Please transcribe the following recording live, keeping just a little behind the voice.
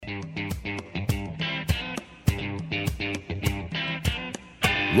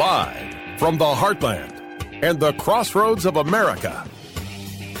Live from the heartland and the crossroads of America,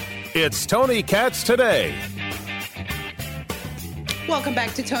 it's Tony Katz Today. Welcome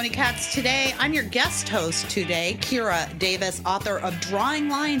back to Tony Katz Today. I'm your guest host today, Kira Davis, author of Drawing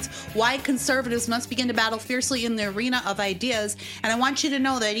Lines, Why Conservatives Must Begin to Battle Fiercely in the Arena of Ideas. And I want you to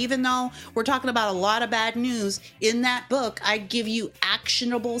know that even though we're talking about a lot of bad news, in that book, I give you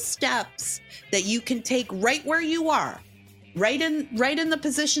actionable steps that you can take right where you are. Right in the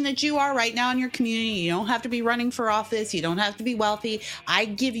position that you are right now in your community. You don't have to be running for office. You don't have to be wealthy. I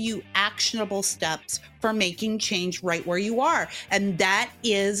give you actionable steps for making change right where you are. And that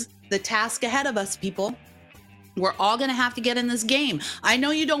is the task ahead of us, people. We're all going to have to get in this game. I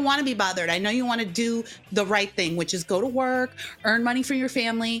know you don't want to be bothered. I know you want to do the right thing, which is go to work, earn money for your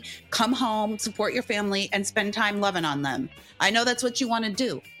family, come home, support your family, and spend time loving on them. I know that's what you want to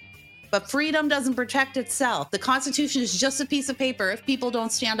do. But freedom doesn't protect itself. The Constitution is just a piece of paper if people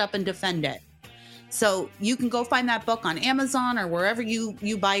don't stand up and defend it. So you can go find that book on Amazon or wherever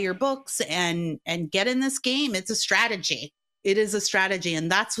you buy your books and get in this game. It's a strategy. It is a strategy. And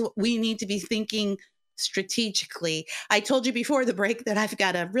that's what we need to be thinking strategically. I told you before the break that I've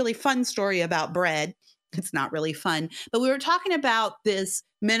got a really fun story about bread. It's not really fun, but we were talking about this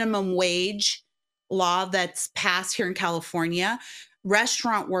minimum wage law that's passed here in California.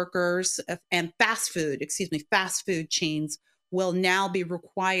 Restaurant workers and fast food chains will now be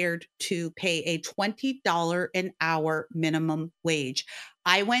required to pay a $20 an hour minimum wage.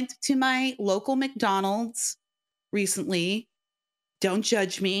 I went to my local McDonald's recently. Don't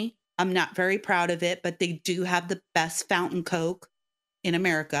judge me. I'm not very proud of it, but they do have the best fountain Coke in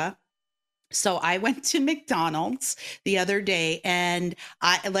America. So I went to McDonald's the other day, and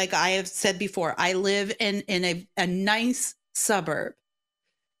like I have said before, I live in a nice suburb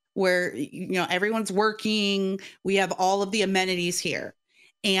where, everyone's working. We have all of the amenities here.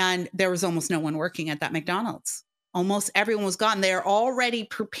 And there was almost no one working at that McDonald's. Almost everyone was gone. They're already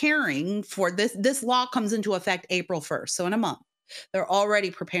preparing for this. This law comes into effect April 1st. So in a month, they're already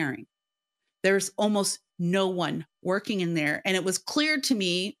preparing. There's almost no one working in there. And it was clear to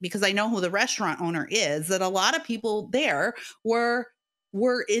me, because I know who the restaurant owner is, that a lot of people there were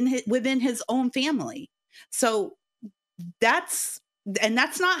within his own family. So that's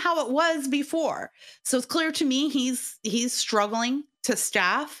not how it was before. So it's clear to me he's struggling to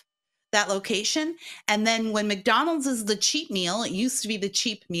staff that location. And then when McDonald's is the cheap meal, it used to be the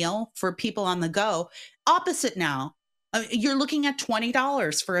cheap meal for people on the go. Opposite now. You're looking at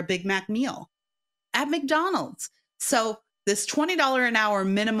 $20 for a Big Mac meal at McDonald's. So this $20 an hour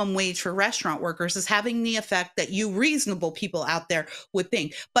minimum wage for restaurant workers is having the effect that you reasonable people out there would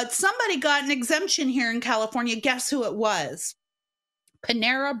think. But somebody got an exemption here in California. Guess who it was?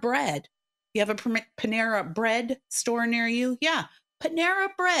 Panera Bread. You have a Panera Bread store near you? Yeah. Panera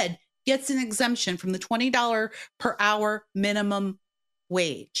Bread gets an exemption from the $20 per hour minimum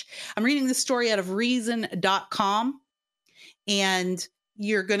wage. I'm reading the story out of reason.com, and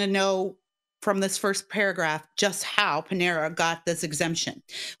you're going to know from this first paragraph just how Panera got this exemption.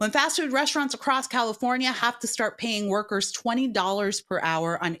 When fast food restaurants across California have to start paying workers $20 per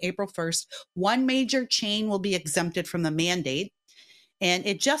hour on April 1st, one major chain will be exempted from the mandate. And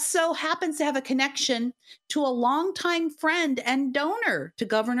it just so happens to have a connection to a longtime friend and donor to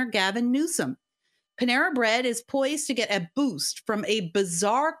Governor Gavin Newsom. Panera Bread is poised to get a boost from a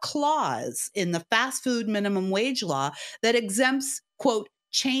bizarre clause in the fast food minimum wage law that exempts, quote,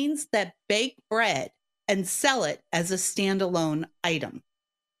 chains that bake bread and sell it as a standalone item.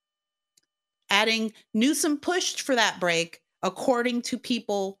 Adding, Newsom pushed for that break, according to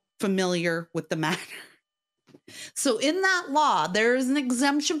people familiar with the matter. So in that law, there is an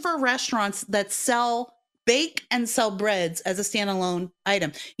exemption for restaurants that bake and sell breads as a standalone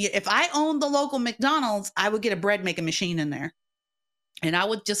item. If I owned the local McDonald's, I would get a bread making machine in there. And I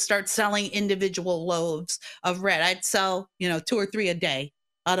would just start selling individual loaves of bread. I'd sell, 2 or 3 a day.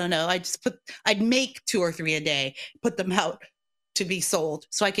 I don't know. I'd make 2 or 3 a day, put them out to be sold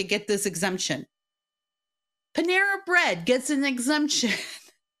so I could get this exemption. Panera Bread gets an exemption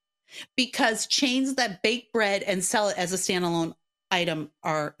because chains that bake bread and sell it as a standalone item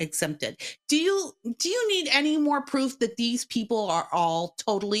are exempted. Do you need any more proof that these people are all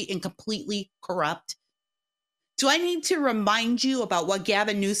totally and completely corrupt? Do I need to remind you about what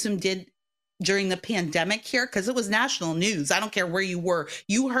Gavin Newsom did during the pandemic here? Because it was national news. I don't care where you were.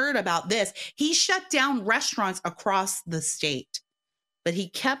 You heard about this. He shut down restaurants across the state, but he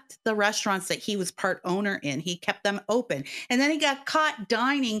kept the restaurants that he was part owner in. He kept them open. And then he got caught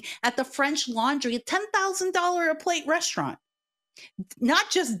dining at the French Laundry, a $10,000 a plate restaurant.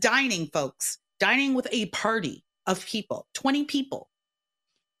 Not just dining, folks, dining with a party of people, 20 people.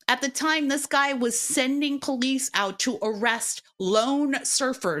 At the time, this guy was sending police out to arrest lone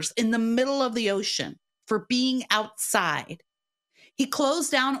surfers in the middle of the ocean for being outside. He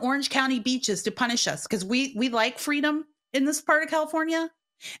closed down Orange County beaches to punish us because we like freedom in this part of California,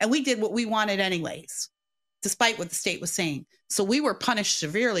 and we did what we wanted anyways, despite what the state was saying. So we were punished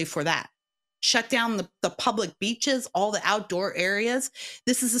severely for that. Shut down the public beaches, all the outdoor areas.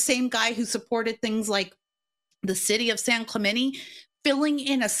 This is the same guy who supported things like the city of San Clemente filling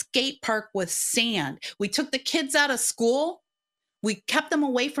in a skate park with sand. We took the kids out of school. We kept them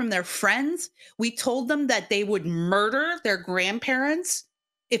away from their friends. We told them that they would murder their grandparents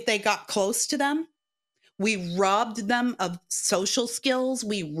if they got close to them. We robbed them of social skills.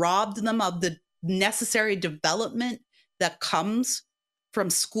 We robbed them of the necessary development that comes from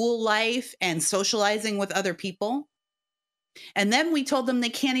school life and socializing with other people. And then we told them they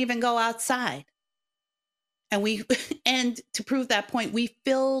can't even go outside. And to prove that point, we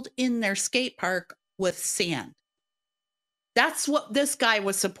filled in their skate park with sand. That's what this guy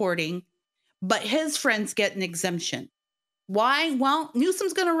was supporting, but his friends get an exemption. Why? Well,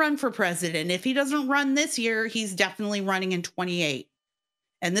 Newsom's going to run for president. If he doesn't run this year, he's definitely running in 28.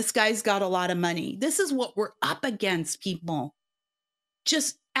 And this guy's got a lot of money. This is what we're up against, people.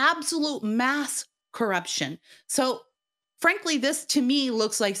 Just absolute mass corruption. So, frankly, this to me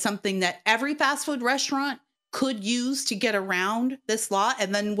looks like something that every fast food restaurant could use to get around this law.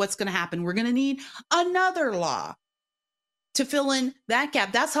 And then what's going to happen? We're going to need another law to fill in that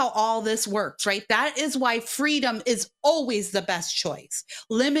gap. That's how all this works, right? That is why freedom is always the best choice.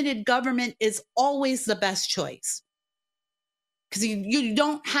 Limited government is always the best choice. Because you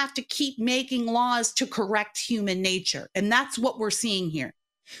don't have to keep making laws to correct human nature. And that's what we're seeing here.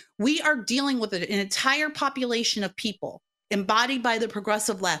 We are dealing with an entire population of people embodied by the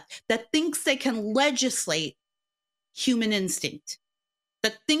progressive left that thinks they can legislate human instinct,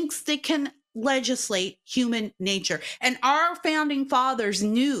 that thinks they can legislate human nature. And our founding fathers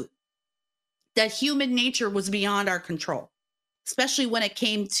knew that human nature was beyond our control, especially when it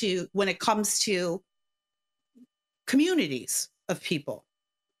comes to communities of people,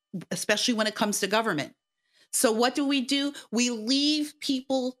 especially when it comes to government. So what do? We leave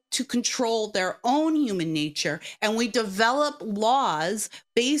people to control their own human nature, and we develop laws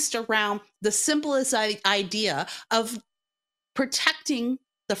based around the simplest idea of protecting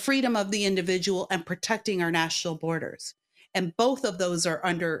the freedom of the individual and protecting our national borders. And both of those are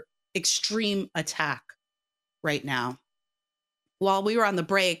under extreme attack right now. While we were on the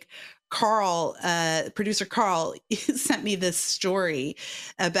break, producer Carl sent me this story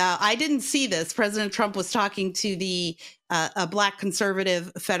about, I didn't see this. President Trump was talking to a Black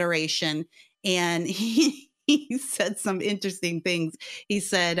conservative federation, and he said some interesting things. He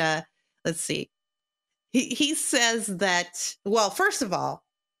said, let's see. He says that, well, first of all,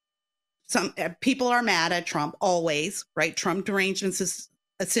 some people are mad at Trump always, right? Trump derangement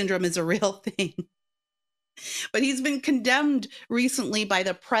syndrome is a real thing. But he's been condemned recently by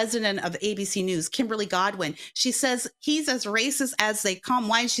the president of ABC News, Kimberly Godwin. She says he's as racist as they come.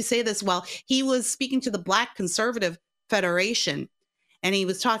 Why did she say this? Well, he was speaking to the Black Conservative Federation, and he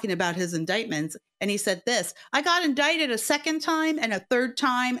was talking about his indictments. And he said this: I got indicted a second time and a third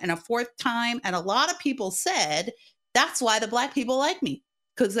time and a fourth time. And a lot of people said that's why the Black people like me,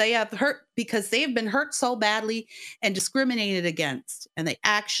 because they have been hurt so badly and discriminated against. And they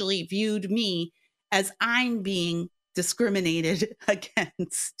actually viewed me as I'm being discriminated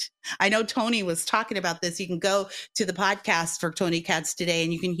against. I know Tony was talking about this. You can go to the podcast for Tony Katz today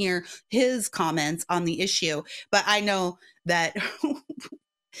and you can hear his comments on the issue. But I know that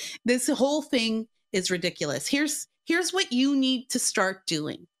this whole thing is ridiculous. Here's what you need to start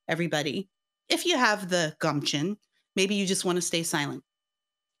doing, everybody. If you have the gumption, maybe you just want to stay silent.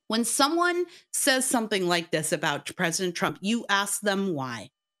 When someone says something like this about President Trump, you ask them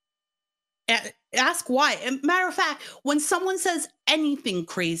why. Ask why. Matter of fact, when someone says anything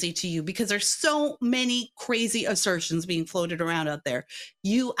crazy to you, because there's so many crazy assertions being floated around out there,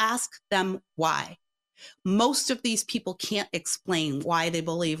 you ask them why. Most of these people can't explain why they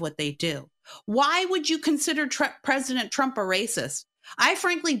believe what they do. Why would you consider President Trump a racist? I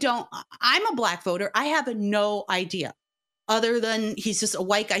frankly don't. I'm a Black voter. I have no idea. Other than he's just a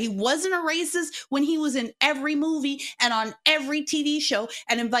white guy. He wasn't a racist when he was in every movie and on every TV show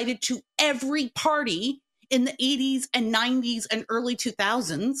and invited to every party in the 80s and 90s and early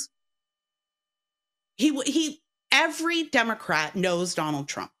 2000s. Every Democrat knows Donald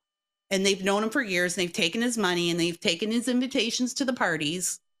Trump, and they've known him for years, and they've taken his money and they've taken his invitations to the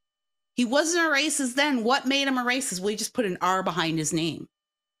parties. He wasn't a racist then. What made him a racist? Well, he just put an R behind his name.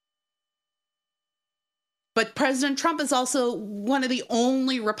 But President Trump is also one of the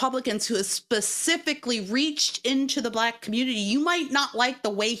only Republicans who has specifically reached into the Black community. You might not like the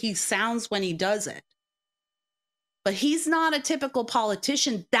way he sounds when he does it, but he's not a typical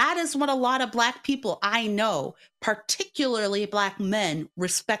politician. That is what a lot of Black people I know, particularly Black men,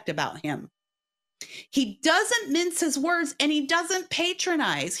 respect about him. He doesn't mince his words and he doesn't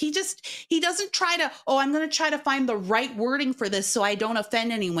patronize. He doesn't try to, I'm going to try to find the right wording for this so I don't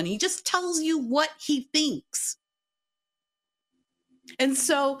offend anyone. He just tells you what he thinks. And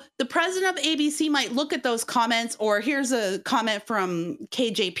so the president of ABC might look at those comments, or here's a comment from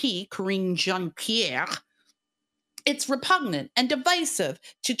KJP, Karine Jean-Pierre. It's repugnant and divisive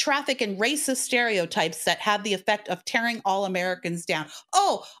to traffic in racist stereotypes that have the effect of tearing all Americans down.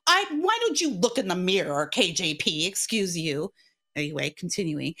 Why don't you look in the mirror, KJP? Excuse you. Anyway,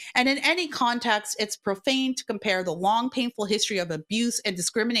 continuing. And in any context, it's profane to compare the long, painful history of abuse and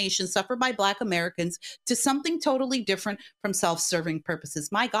discrimination suffered by Black Americans to something totally different from self-serving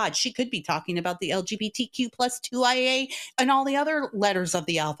purposes. My God, she could be talking about the LGBTQ plus 2IA and all the other letters of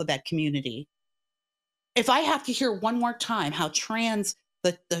the alphabet community. If I have to hear one more time how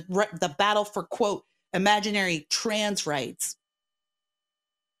the battle for, quote, imaginary trans rights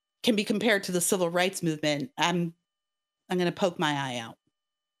can be compared to the civil rights movement, I'm going to poke my eye out.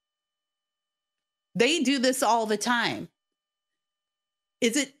 They do this all the time.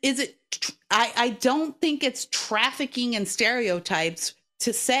 I don't think it's trafficking in stereotypes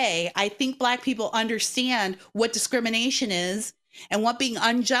to say, I think Black people understand what discrimination is and what being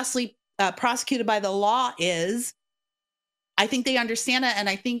unjustly prosecuted by the law is. I think they understand it, and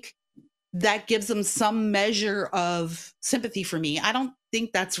I think that gives them some measure of sympathy for me. I don't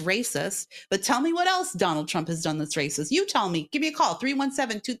think that's racist, but tell me what else Donald Trump has done that's racist. You tell me. Give me a call,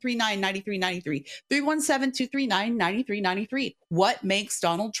 317-239-9393, 317-239-9393. What makes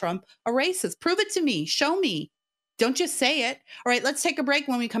Donald Trump a racist? Prove it to me. Show me. Don't just say it. All right, let's take a break.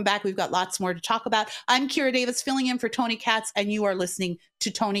 When we come back, we've got lots more to talk about. I'm Kira Davis, filling in for Tony Katz, and you are listening to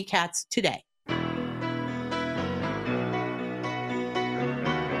Tony Katz Today.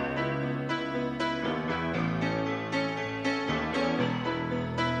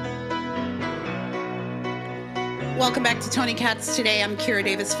 Welcome back to Tony Katz Today. I'm Kira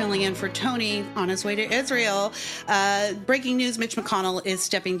Davis, filling in for Tony on his way to Israel. Breaking news, Mitch McConnell is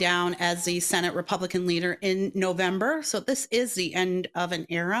stepping down as the Senate Republican leader in November. So this is the end of an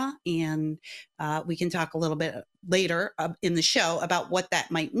era, and we can talk a little bit later in the show about what that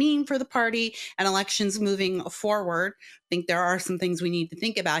might mean for the party and elections moving forward. I think there are some things we need to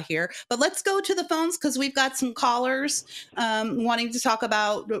think about here. But let's go to the phones because we've got some callers wanting to talk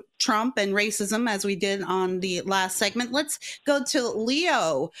about Trump and racism as we did on the last segment. Let's go to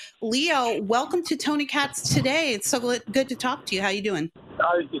Leo. Leo, welcome to Tony Katz Today. It's so good to talk to you. How you doing?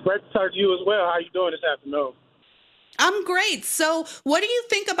 It's great to talk to you as well. How you doing this afternoon? I'm great. So what do you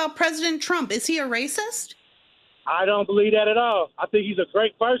think about President Trump? Is he a racist? I don't believe that at all. I think he's a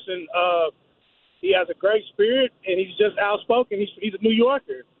great person. He has a great spirit, and he's just outspoken. He's a New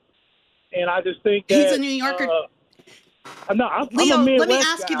Yorker. And I just think that... He's a New Yorker? No, Leo, I'm a Midwest let me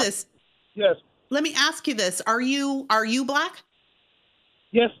ask guy. you this. Yes. Let me ask you this. Are you Black?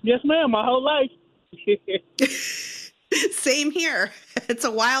 Yes, ma'am, my whole life. Same here. It's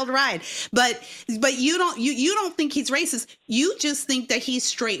a wild ride. But you don't think he's racist. You just think that he's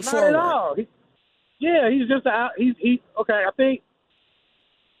straightforward. Not at all. He's just okay. I think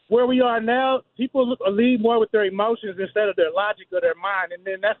where we are now, people lead more with their emotions instead of their logic or their mind, and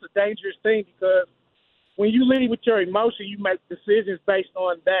then that's a dangerous thing because when you lead with your emotion, you make decisions based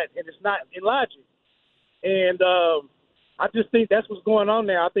on that, and it's not in logic. And I just think that's what's going on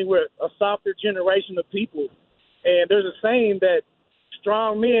now. I think we're a softer generation of people, and there's a saying that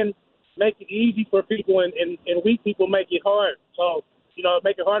strong men make it easy for people, and weak people make it hard. So,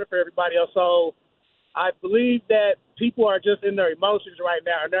 make it harder for everybody else. So I believe that people are just in their emotions right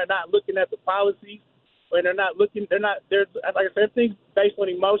now, and they're not looking at the policies, and they're like I said, everything's based on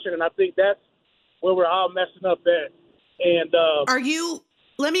emotion, and I think that's where we're all messing up at. And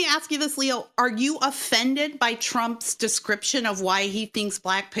let me ask you this, Leo, are you offended by Trump's description of why he thinks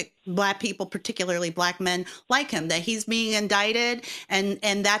black people, particularly Black men, like him, that he's being indicted and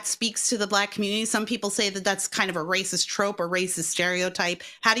that speaks to the Black community? Some people say that that's kind of a racist trope or racist stereotype.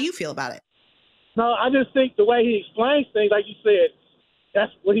 How do you feel about it? No, I just think the way he explains things, like you said,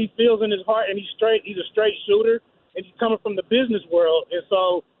 that's what he feels in his heart, and he's a straight shooter, and he's coming from the business world, and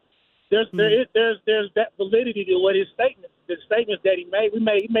so there's that validity to what his statements, the statements that he made. He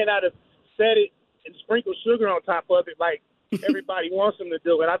may not have said it and sprinkled sugar on top of it like everybody wants him to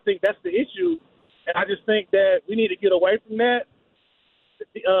do, and I think that's the issue, and I just think that we need to get away from that.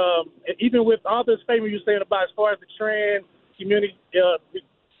 even with all the statement you're saying about as far as the trans community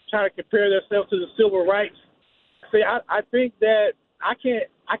trying to compare themselves to the civil rights, see, I think that I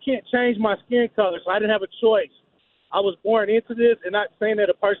can't change my skin color, so I didn't have a choice. I was born into this, and not saying that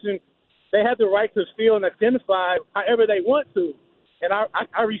a person, they have the right to feel and identify however they want to, and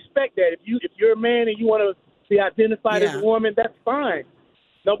I respect that. If you're a man and you want to be identified as a woman, that's fine.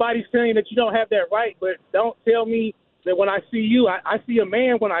 Nobody's saying that you don't have that right, but don't tell me that when I see you, I see a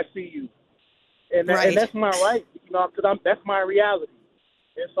man when I see you, and that's my right, because that's my reality.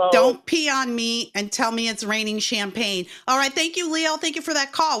 So, don't pee on me and tell me it's raining champagne. All right. Thank you, Leo. Thank you for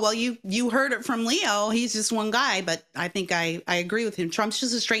that call. Well, you heard it from Leo. He's just one guy, but I think I agree with him. Trump's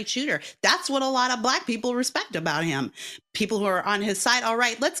just a straight shooter. That's what a lot of black people respect about him. People who are on his side. All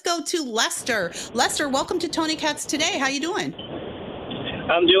right. Let's go to Lester. Lester, welcome to Tony Katz Today. How you doing?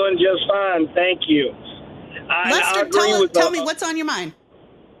 I'm doing just fine. Thank you. Lester, tell me what's on your mind.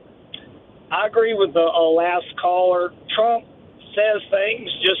 I agree with the last caller. Trump says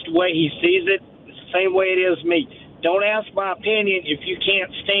things just the way he sees it, the same way it is me. Don't ask my opinion if you can't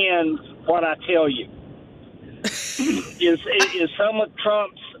stand what I tell you. Is some of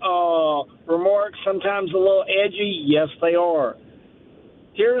Trump's remarks sometimes a little edgy? Yes, they are.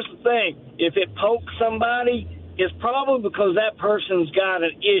 Here's the thing. If it pokes somebody, it's probably because that person's got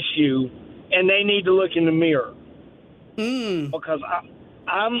an issue and they need to look in the mirror. Because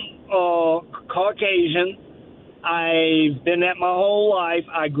I'm Caucasian. I've been that my whole life.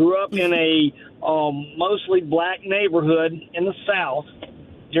 I grew up in a mostly black neighborhood in the South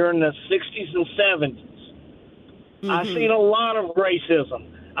during the 60s and 70s. I've seen a lot of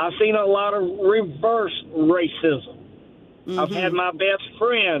racism. I've seen a lot of reverse racism. I've had my best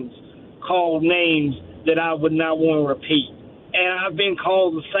friends called names that I would not want to repeat. And I've been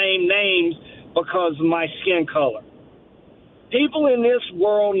called the same names because of my skin color. People in this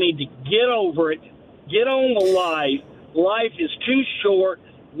world need to get over it. Get on with life. Life is too short.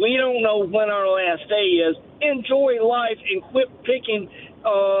 We don't know when our last day is. Enjoy life and quit picking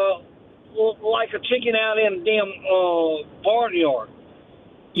like a chicken out in a damn barnyard.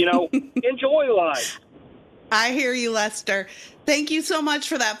 Enjoy life. I hear you, Lester. Thank you so much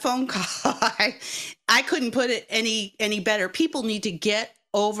for that phone call. I couldn't put it any better. People need to get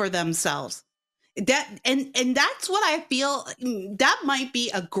over themselves. That and that's what I feel. That might be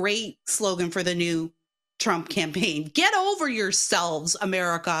a great slogan for the new Trump campaign. Get over yourselves,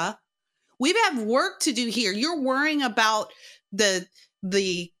 America. We have work to do here. You're worrying about the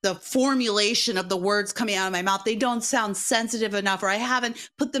formulation of the words coming out of my mouth. They don't sound sensitive enough, or I haven't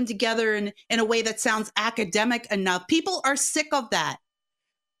put them together in a way that sounds academic enough. People are sick of that.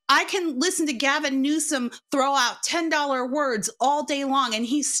 I can listen to Gavin Newsom throw out $10 words all day long, and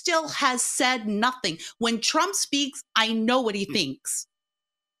he still has said nothing. When Trump speaks, I know what he thinks.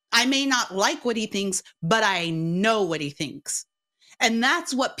 I may not like what he thinks, but I know what he thinks. And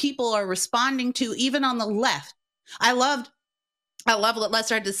that's what people are responding to, even on the left. I love what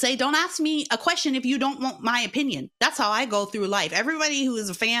Lester had to say. Don't ask me a question if you don't want my opinion. That's how I go through life. Everybody who is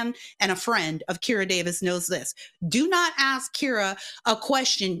a fan and a friend of Kira Davis knows this. Do not ask Kira a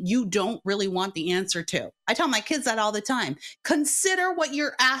question you don't really want the answer to. I tell my kids that all the time. Consider what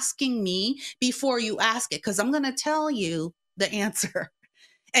you're asking me before you ask it, because I'm going to tell you the answer.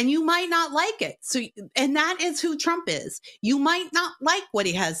 And you might not like it. And that is who Trump is. You might not like what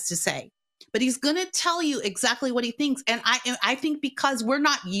he has to say, but he's going to tell you exactly what he thinks. And I think because we're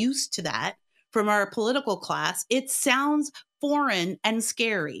not used to that from our political class, it sounds foreign and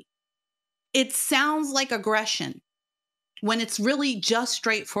scary. It sounds like aggression when it's really just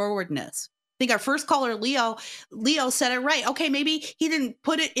straightforwardness. I think our first caller, Leo said it right. Okay, maybe he didn't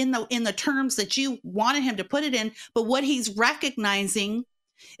put it in the terms that you wanted him to put it in, but what he's recognizing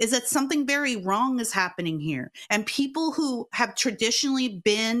is that something very wrong is happening here. And people who have traditionally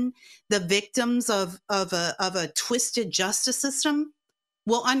been the victims of a twisted justice system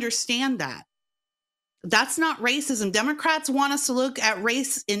will understand that. That's not racism. Democrats want us to look at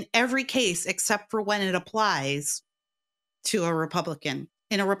race in every case except for when it applies to a Republican,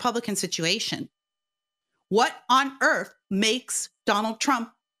 in a Republican situation. What on earth makes Donald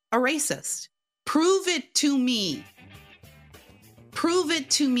Trump a racist? Prove it to me. Prove it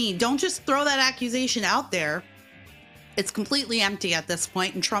to me. Don't just throw that accusation out there. It's completely empty at this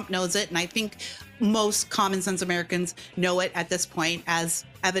point, and Trump knows it. And I think most common sense Americans know it at this point, as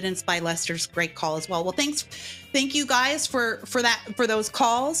evidenced by Lester's great call as well. Well, thank you guys for those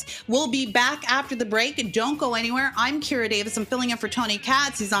calls. We'll be back after the break, and don't go anywhere. I'm Kira Davis. I'm filling in for Tony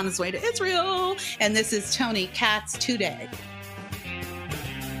Katz. He's on his way to Israel, and this is Tony Katz Today.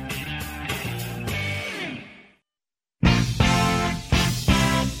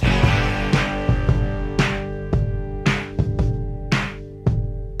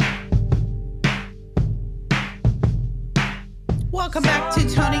 Welcome back to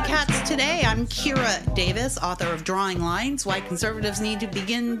Tony Katz Today. I'm Kira Davis, author of Drawing Lines, Why Conservatives Need to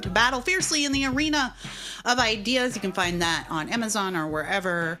Begin to Battle Fiercely in the Arena of Ideas. You can find that on Amazon or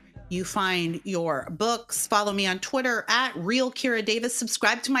wherever you find your books. Follow me on Twitter at Real Kira Davis.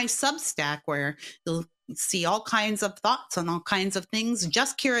 Subscribe to my Substack where you'll see all kinds of thoughts on all kinds of things.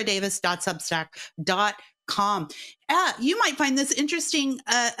 JustKiraDavis.substack.com. You might find this interesting.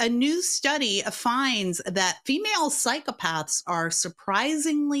 A new study finds that female psychopaths are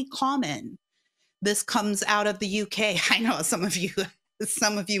surprisingly common. This comes out of the UK. I know some of you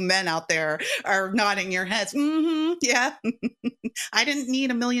men out there are nodding your heads. Yeah. I didn't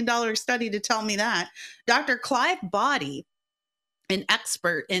need $1 million study to tell me that. Dr. Clive Boddy, an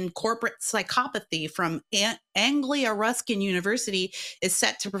expert in corporate psychopathy from Anglia Ruskin University, is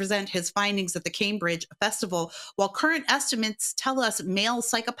set to present his findings at the Cambridge Festival. While current estimates tell us male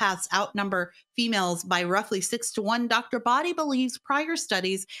psychopaths outnumber females by roughly 6 to 1, Dr. Boddy believes prior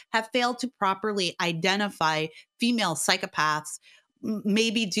studies have failed to properly identify female psychopaths,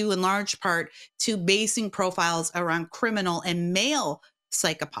 maybe due in large part to basing profiles around criminal and male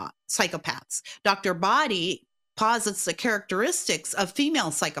psychopaths. Dr. Boddy posits the characteristics of female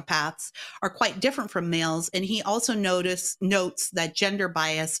psychopaths are quite different from males, and he also notes that gender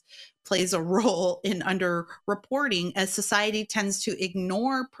bias plays a role in underreporting as society tends to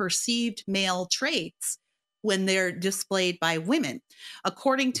ignore perceived male traits when they're displayed by women.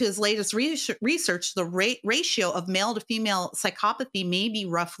 According to his latest research, the ratio of male to female psychopathy may be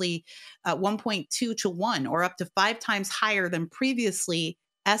roughly 1.2 to 1, or up to 5 times higher than previously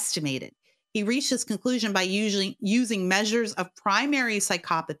estimated. He reached his conclusion by using measures of primary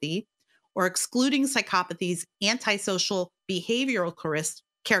psychopathy or excluding psychopathy's antisocial behavioral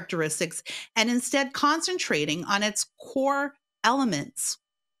characteristics and instead concentrating on its core elements.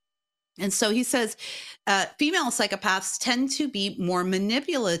 And so he says female psychopaths tend to be more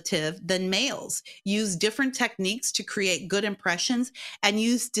manipulative than males, use different techniques to create good impressions, and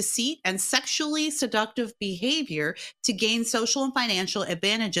use deceit and sexually seductive behavior to gain social and financial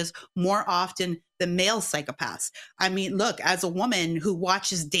advantages more often than male psychopaths. I mean, look, as a woman who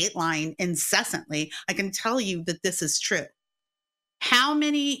watches Dateline incessantly, I can tell you that this is true. How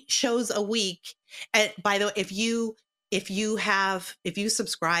many shows a week? By the way, if you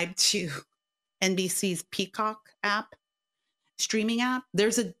subscribe to NBC's Peacock streaming app,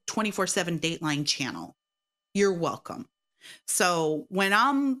 there's a 24/7 Dateline channel. You're welcome. So when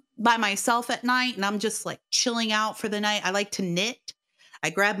I'm by myself at night and I'm just like chilling out for the night, I like to knit.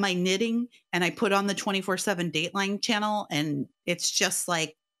 I grab my knitting and I put on the 24/7 Dateline channel, and it's just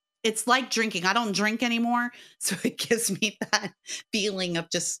like, it's like drinking. I don't drink anymore, so it gives me that feeling of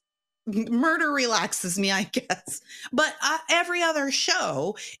just murder relaxes me, I guess. But every other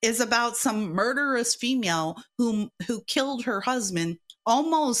show is about some murderous female who killed her husband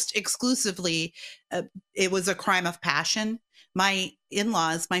almost exclusively. It was a crime of passion. My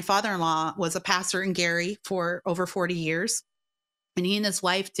father-in-law was a pastor in Gary for over 40 years. And he and his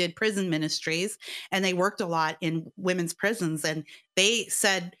wife did prison ministries, and they worked a lot in women's prisons. And they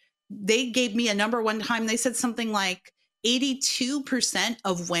gave me a number one time. They said something like 82%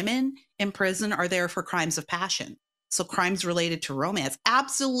 of women in prison are there for crimes of passion. So crimes related to romance.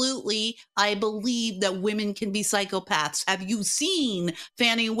 Absolutely, I believe that women can be psychopaths. Have you seen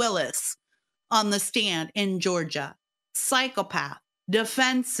Fannie Willis on the stand in Georgia? Psychopath,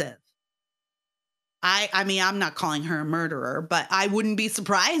 defensive. I mean, I'm not calling her a murderer, but I wouldn't be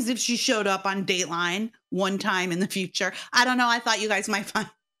surprised if she showed up on Dateline one time in the future. I don't know. I thought you guys might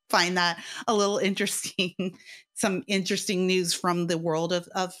find that a little interesting. Some interesting news from the world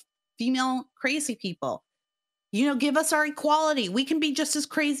of female crazy people. You know, give us our equality. We can be just as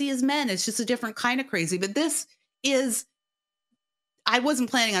crazy as men. It's just a different kind of crazy. But I wasn't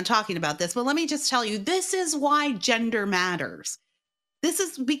planning on talking about this, but let me just tell you, this is why gender matters. This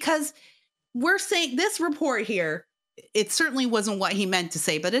is because we're saying this report here, it certainly wasn't what he meant to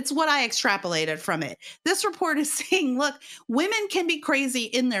say, but it's what I extrapolated from it. This report is saying, look, women can be crazy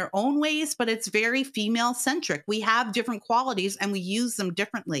in their own ways, but it's very female centric. We have different qualities and we use them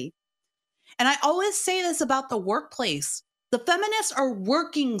differently. And I always say this about the workplace. The feminists are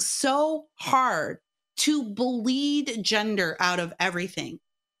working so hard to bleed gender out of everything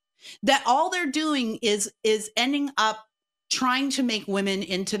that all they're doing is ending up trying to make women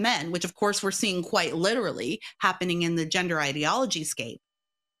into men, which of course we're seeing quite literally happening in the gender ideology scape.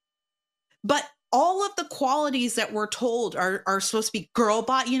 But all of the qualities that we're told are supposed to be girl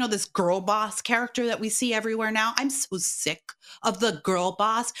boss, you know, this girl boss character that we see everywhere now. I'm so sick of the girl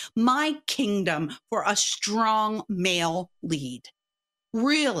boss. My kingdom for a strong male lead.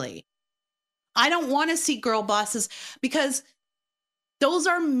 Really. I don't want to see girl bosses because Those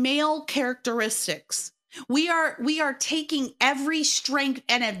are male characteristics. We are taking every strength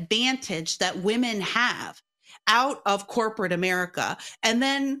and advantage that women have out of corporate America. And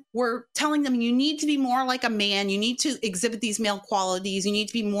then we're telling them, you need to be more like a man. You need to exhibit these male qualities. You need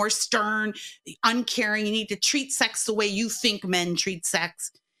to be more stern, uncaring. You need to treat sex the way you think men treat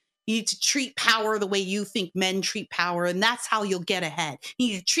sex. You need to treat power the way you think men treat power. And that's how you'll get ahead. You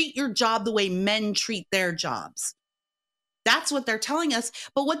need to treat your job the way men treat their jobs. That's what they're telling us.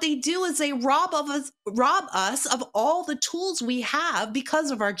 But what they do is they rob us of all the tools we have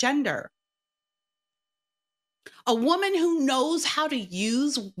because of our gender. A woman who knows how to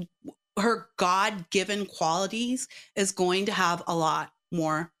use her God-given qualities is going to have a lot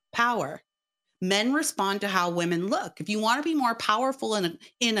more power. Men respond to how women look. If you want to be more powerful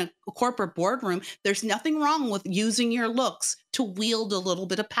in a corporate boardroom, there's nothing wrong with using your looks to wield a little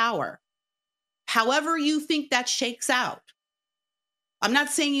bit of power. However you think that shakes out. I'm not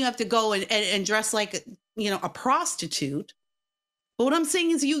saying you have to go and dress like, a prostitute. But what I'm saying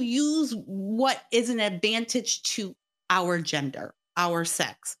is you use what is an advantage to our gender, our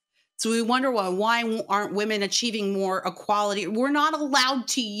sex. So we wonder why aren't women achieving more equality? We're not allowed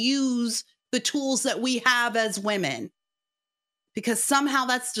to use the tools that we have as women because somehow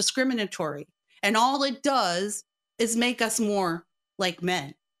that's discriminatory. And all it does is make us more like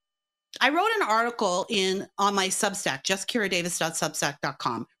men. I wrote an article on my Substack,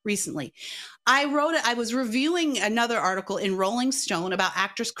 justkiradavis.substack.com recently. I was reviewing another article in Rolling Stone about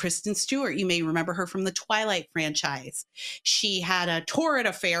actress Kristen Stewart. You may remember her from the Twilight franchise. She had a torrid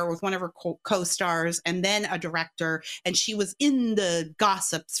affair with one of her co-stars and then a director, and she was in the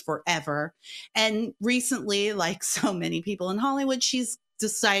gossips forever. And recently, like so many people in Hollywood, she's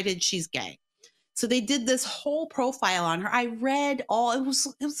decided she's gay. So they did this whole profile on her. I read it was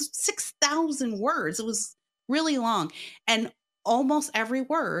 6,000 words. It was really long. And almost every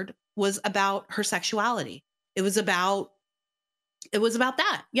word was about her sexuality. It was about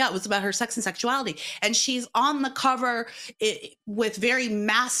that. Yeah, it was about her sex and sexuality. And she's on the cover with very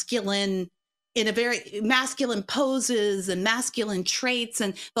masculine poses and masculine traits.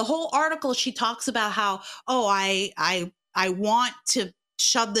 And the whole article, she talks about how, I want to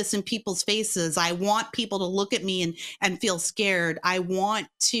shove this in people's faces. I want people to look at me and feel scared. I want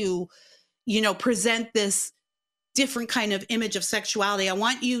to, present this different kind of image of sexuality. I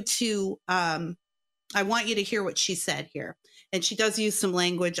want you to hear what she said here. And she does use some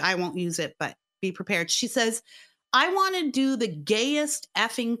language. I won't use it, but be prepared. She says, I want to do the gayest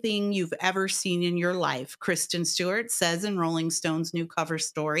effing thing you've ever seen in your life, Kristen Stewart says in Rolling Stone's new cover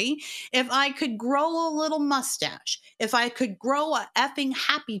story. If I could grow a little mustache, if I could grow a effing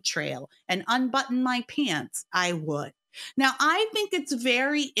happy trail and unbutton my pants, I would. Now, I think it's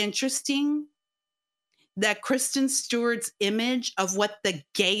very interesting that Kristen Stewart's image of what the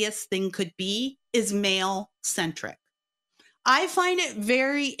gayest thing could be is male-centric. I find it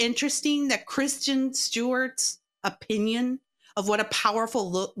very interesting that Kristen Stewart's opinion of what a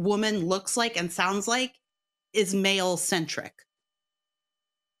powerful woman looks like and sounds like is male-centric.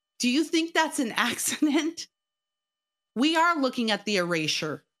 Do you think that's an accident? We are looking at the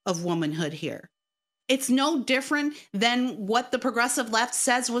erasure of womanhood here. It's no different than what the progressive left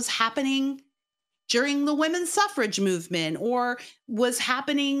says was happening during the women's suffrage movement or was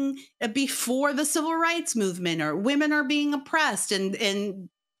happening before the civil rights movement, or women are being oppressed and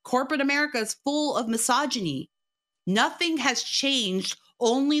corporate America is full of misogyny. Nothing has changed.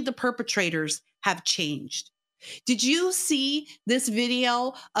 Only the perpetrators have changed. Did you see this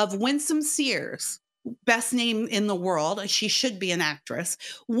video of Winsome Sears, best name in the world? She should be an actress.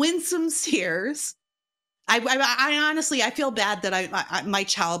 Winsome Sears. I honestly, I feel bad that my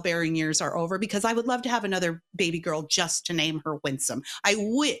childbearing years are over because I would love to have another baby girl just to name her Winsome. I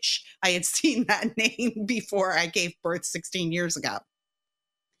wish I had seen that name before I gave birth 16 years ago.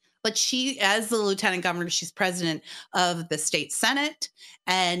 But she, as the lieutenant governor, she's president of the state Senate.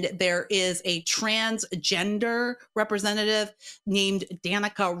 And there is a transgender representative named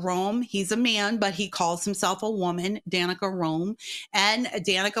Danica Rome. He's a man, but he calls himself a woman, Danica Rome. And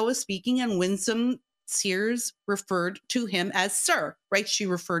Danica was speaking, and Winsome Sears referred to him as sir, right? She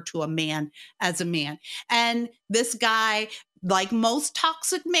referred to a man as a man. And this guy, like most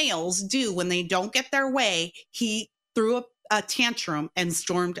toxic males do when they don't get their way, he threw a tantrum and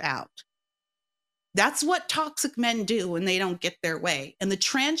stormed out. That's what toxic men do when they don't get their way. And the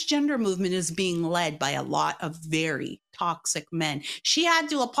transgender movement is being led by a lot of very toxic men. She had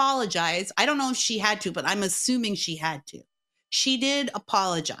to apologize. I don't know if she had to, but I'm assuming she had to. She did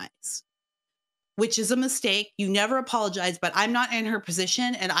apologize. which is a mistake. You never apologize, but I'm not in her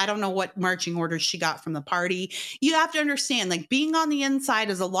position and I don't know what marching orders she got from the party. You have to understand, like, being on the inside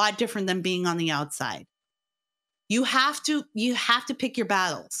is a lot different than being on the outside. You have to pick your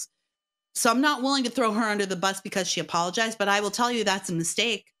battles. So I'm not willing to throw her under the bus because she apologized, but I will tell you that's a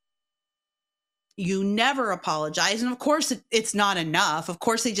mistake. You never apologize. And of course, it's not enough. Of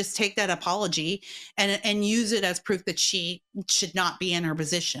course, they just take that apology and use it as proof that she should not be in her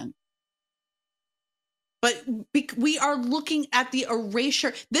position. But we are looking at the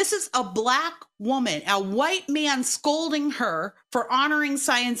erasure. This is a Black woman, a white man scolding her for honoring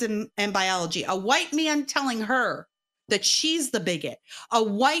science and biology, a white man telling her that she's the bigot, a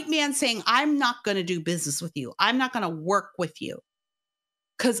white man saying, I'm not going to do business with you. I'm not going to work with you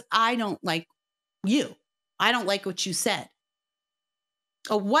because I don't like you. I don't like what you said.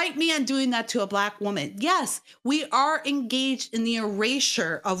 A white man doing that to a Black woman. Yes, we are engaged in the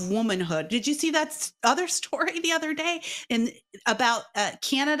erasure of womanhood. Did you see that other story the other day about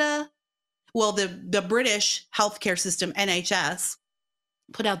Canada? Well, the British healthcare system, NHS,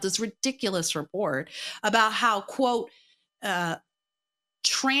 put out this ridiculous report about how, quote,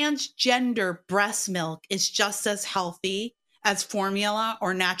 transgender breast milk is just as healthy as formula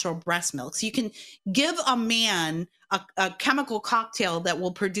or natural breast milk. So you can give a man a chemical cocktail that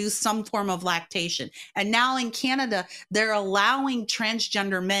will produce some form of lactation. And now in Canada, they're allowing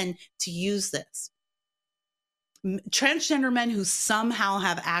transgender men to use this. Transgender men who somehow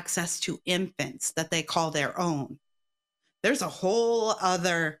have access to infants that they call their own. There's a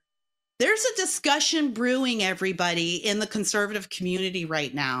discussion brewing, everybody, in the conservative community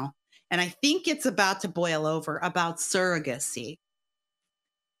right now. And I think it's about to boil over about surrogacy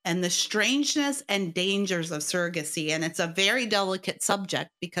and the strangeness and dangers of surrogacy. And it's a very delicate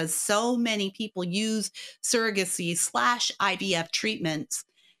subject because so many people use surrogacy / IVF treatments.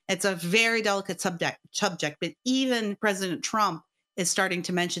 It's a very delicate subject, but even President Trump is starting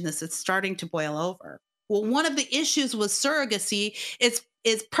to mention this. It's starting to boil over. Well, one of the issues with surrogacy is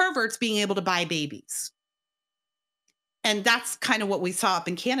perverts being able to buy babies. And that's kind of what we saw up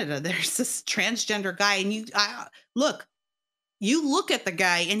in Canada. There's this transgender guy, and you look at the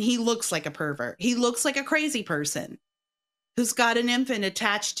guy, and he looks like a pervert. He looks like a crazy person who's got an infant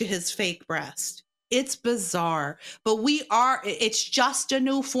attached to his fake breast. It's bizarre, but it's just a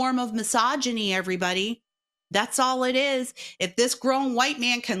new form of misogyny, everybody. That's all it is. If this grown white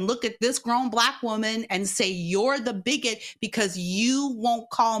man can look at this grown Black woman and say, you're the bigot because you won't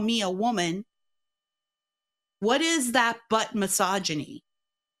call me a woman, what is that but misogyny?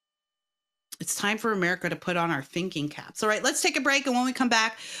 It's time for America to put on our thinking caps. All right, let's take a break. And when we come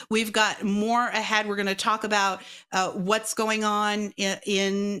back, we've got more ahead. We're going to talk about what's going on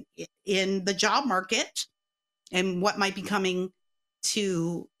in the job market and what might be coming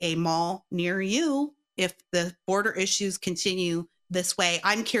to a mall near you if the border issues continue this way.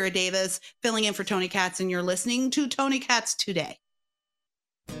 I'm Kira Davis, filling in for Tony Katz, and you're listening to Tony Katz Today.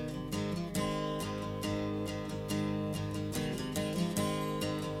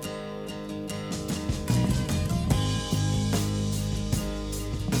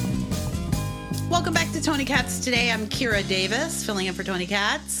 Welcome back to Tony Katz Today. I'm Kira Davis, filling in for Tony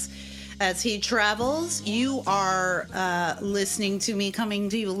Katz. As he travels, you are listening to me coming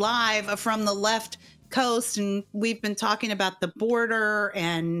to you live from the left coast, and we've been talking about the border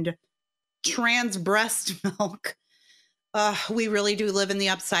and trans breast milk. We really do live in the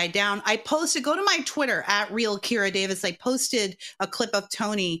upside down. I posted, go to my Twitter at Real Kira Davis. I posted a clip of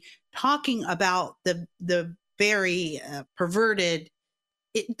Tony talking about the very perverted,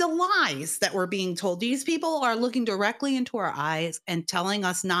 the lies that we're being told. These people are looking directly into our eyes and telling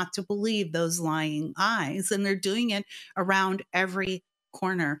us not to believe those lying eyes. And they're doing it around every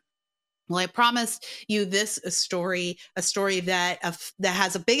corner. Well, I promised you this story that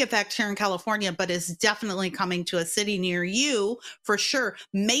has a big effect here in California, but is definitely coming to a city near you for sure.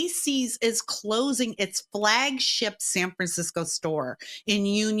 Macy's is closing its flagship San Francisco store in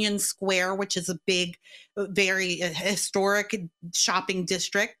Union Square, which is a big, very historic shopping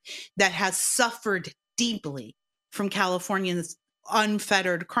district that has suffered deeply from California's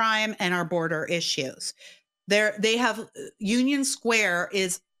unfettered crime and our border issues. Union Square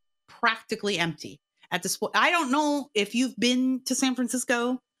is practically empty at this point. I don't know if you've been to San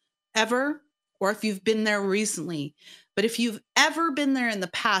Francisco ever or if you've been there recently, but if you've ever been there in the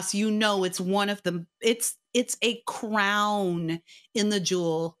past, you know it's one of the it's a crown in the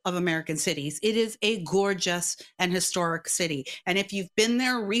jewel of American cities. It is a gorgeous and historic city. And if you've been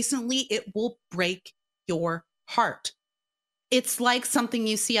there recently, it will break your heart. It's like something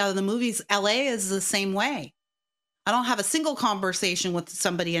you see out of the movies. LA is the same way. I don't have a single conversation with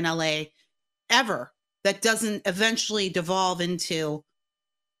somebody in LA ever that doesn't eventually devolve into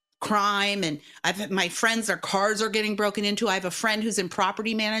crime. And my friends, their cars are getting broken into. I have a friend who's in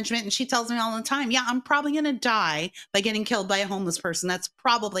property management, and she tells me all the time, yeah, I'm probably going to die by getting killed by a homeless person. That's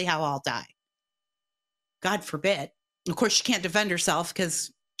probably how I'll die. God forbid. Of course, she can't defend herself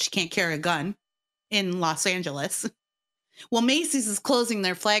because she can't carry a gun in Los Angeles. Well, Macy's is closing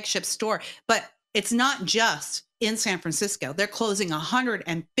their flagship store, but it's not just in San Francisco. They're closing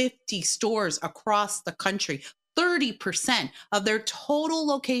 150 stores across the country, 30% of their total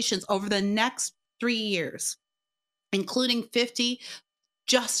locations over the next 3 years, including 50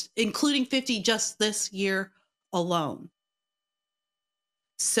 just this year alone.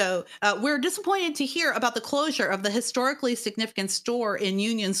 So we're disappointed to hear about the closure of the historically significant store in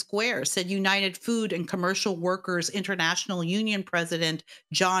Union Square, said United Food and Commercial Workers International Union President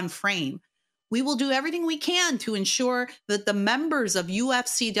John Frame. We will do everything we can to ensure that the members of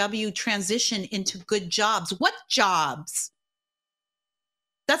UFCW transition into good jobs. What jobs?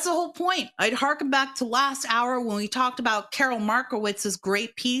 That's the whole point. I'd harken back to last hour when we talked about Carol Markowitz's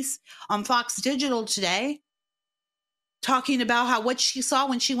great piece on Fox Digital today, talking about how what she saw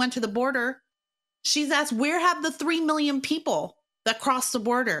when she went to the border. She's asked, where have the 3 million people that crossed the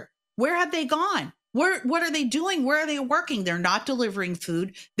border? Where have they gone? What are they doing? Where are they working? They're not delivering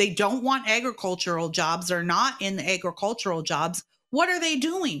food. They don't want agricultural jobs. They're not in the agricultural jobs. What are they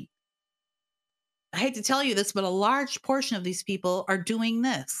doing? I hate to tell you this, but a large portion of these people are doing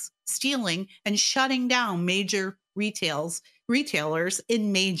this, stealing and shutting down major retailers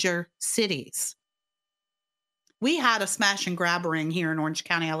in major cities. We had a smash and grab ring here in Orange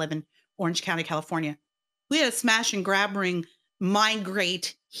County. I live in Orange County, California. We had a smash and grab ring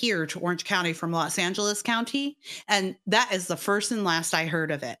migrate here to Orange County from Los Angeles County. And that is the first and last I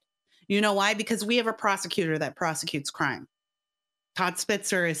heard of it. You know why? Because we have a prosecutor that prosecutes crime. Todd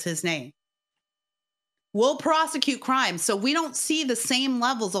Spitzer is his name. We'll prosecute crime. So we don't see the same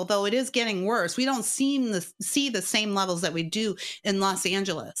levels, although it is getting worse. We don't see the same levels that we do in Los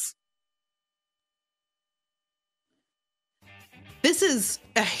Angeles. This is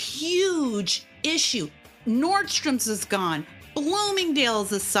a huge issue. Nordstrom's is gone.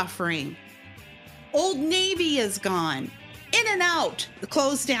 Bloomingdale's is suffering. Old Navy is gone. In-N-Out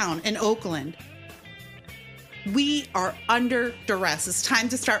closed down in Oakland. We are under duress. It's time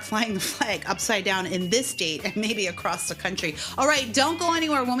to start flying the flag upside down in this state and maybe across the country. All right, don't go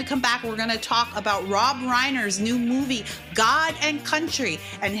anywhere. When we come back, we're going to talk about Rob Reiner's new movie, God and Country,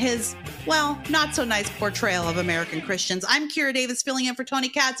 and his, well, not so nice portrayal of American Christians. I'm Kira Davis filling in for Tony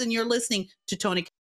Katz, and you're listening to Tony